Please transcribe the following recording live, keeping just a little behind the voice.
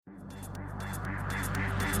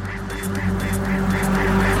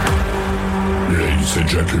Ladies and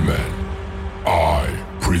gentlemen, I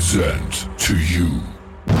present to you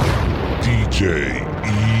DJ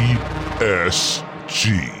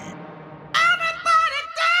ESG.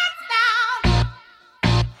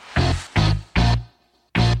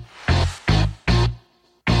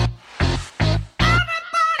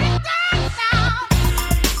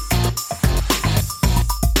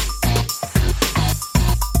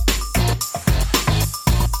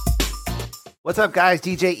 What's up, guys?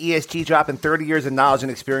 DJ ESG dropping 30 years of knowledge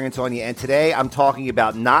and experience on you, and today I'm talking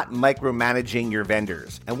about not micromanaging your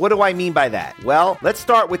vendors. And what do I mean by that? Well, let's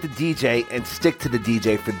start with the DJ and stick to the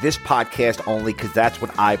DJ for this podcast only, because that's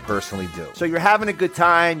what I personally do. So you're having a good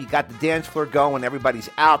time, you got the dance floor going, everybody's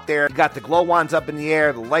out there, you got the glow wands up in the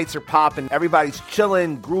air, the lights are popping, everybody's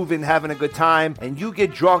chilling, grooving, having a good time, and you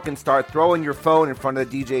get drunk and start throwing your phone in front of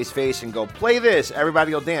the DJ's face and go, play this,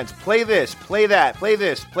 everybody will dance, play this, play that, play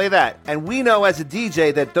this, play that. And we know as a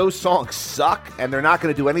DJ that those songs suck and they're not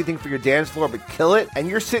going to do anything for your dance floor but kill it, and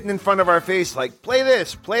you're sitting in front of our face like, play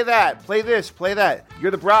this, play that, play this, play that.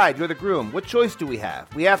 You're the bride, you're the groom. What choice do we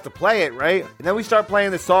have? We have to play it, right? And then we start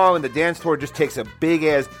playing the song and the dance floor just takes a big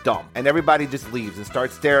ass dump and everybody just leaves and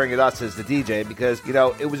starts staring at us as the DJ because, you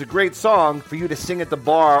know, it was a great song for you to sing at the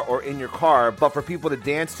bar or in your car, but for people to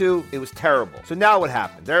dance to, it was terrible. So now what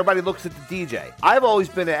happens? Everybody looks at the DJ. I've always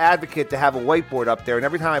been an advocate to have a whiteboard up there, and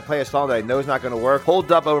every time I play a song that I know is not going to work,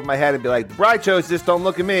 hold up over my head and be like, the bride chose this, don't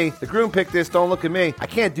look at me. The groom picked this, don't look at me. I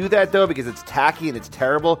can't do that though because it's tacky and it's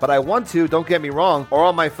terrible, but I want to, don't get me wrong, or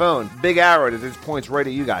on my phone, big arrow that just points right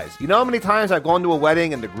at you guys. You know how many times I've gone to a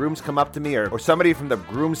wedding and the grooms come up to me or somebody from the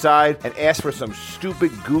groom side and ask for some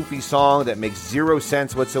stupid, goofy song that makes zero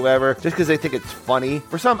sense whatsoever just because they think it's funny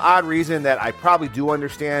for some odd reason that I probably do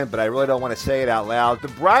understand, but I really don't want to say it out loud. The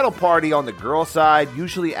bridal party on the girl side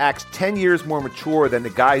usually acts 10 years more mature than the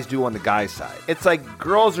guys do on the guy's side. It's like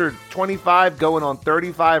girls are 25 going on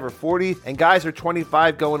 35 or 40, and guys are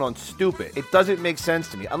 25 going on stupid. It doesn't make sense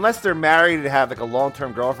to me. Unless they're married and have like a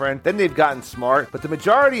long-term girlfriend, then they've gotten smart. But the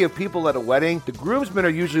majority of people at a wedding, the groomsmen are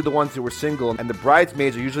usually the ones who are single, and the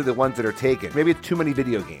bridesmaids are usually the ones that are taken. Maybe it's too many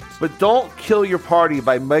video games. But don't kill your party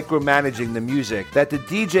by micromanaging the music that the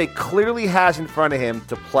DJ clearly has in front of him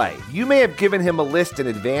to play. You may have given him a list in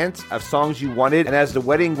advance of songs you wanted, and as the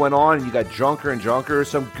wedding went on and you got drunker and drunker,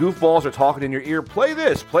 some goofballs are talking in your ear, play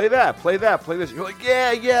this, play that, play that, play this. You're like,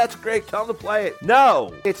 yeah, it's great, tell them to play it.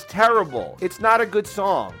 No, it's terrible. It's not a good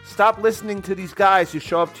song. Stop listening to these guys who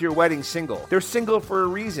show up to your wedding single. They're single for a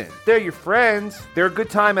reason. They're your friends. They're a good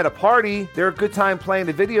time at a party. They're a good time playing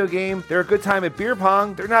a video game. They're a good time at beer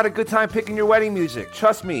pong. They're not a good time picking your wedding music.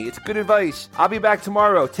 Trust me, it's good advice. I'll be back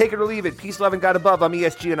tomorrow. Take it or leave it. Peace, love, and God above. I'm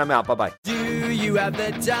ESG and I'm out. Bye-bye. Do you have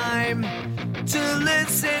the time to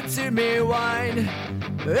listen to me whine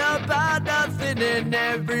about nothing and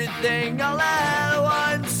everything all at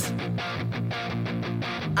once?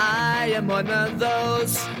 I am one of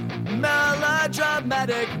those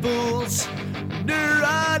melodramatic fools,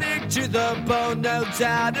 neurotic to the bone, no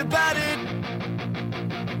doubt about it.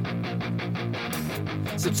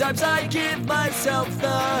 Sometimes I give myself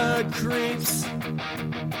the creeps.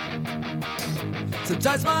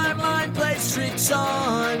 Sometimes my mind plays tricks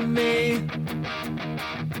on me.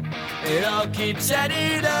 It all keeps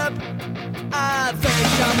adding up. I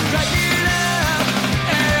think I'm cracking up.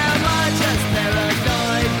 Am I just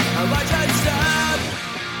paranoid? Am I just up?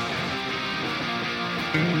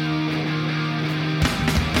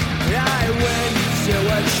 I went to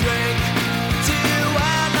a train.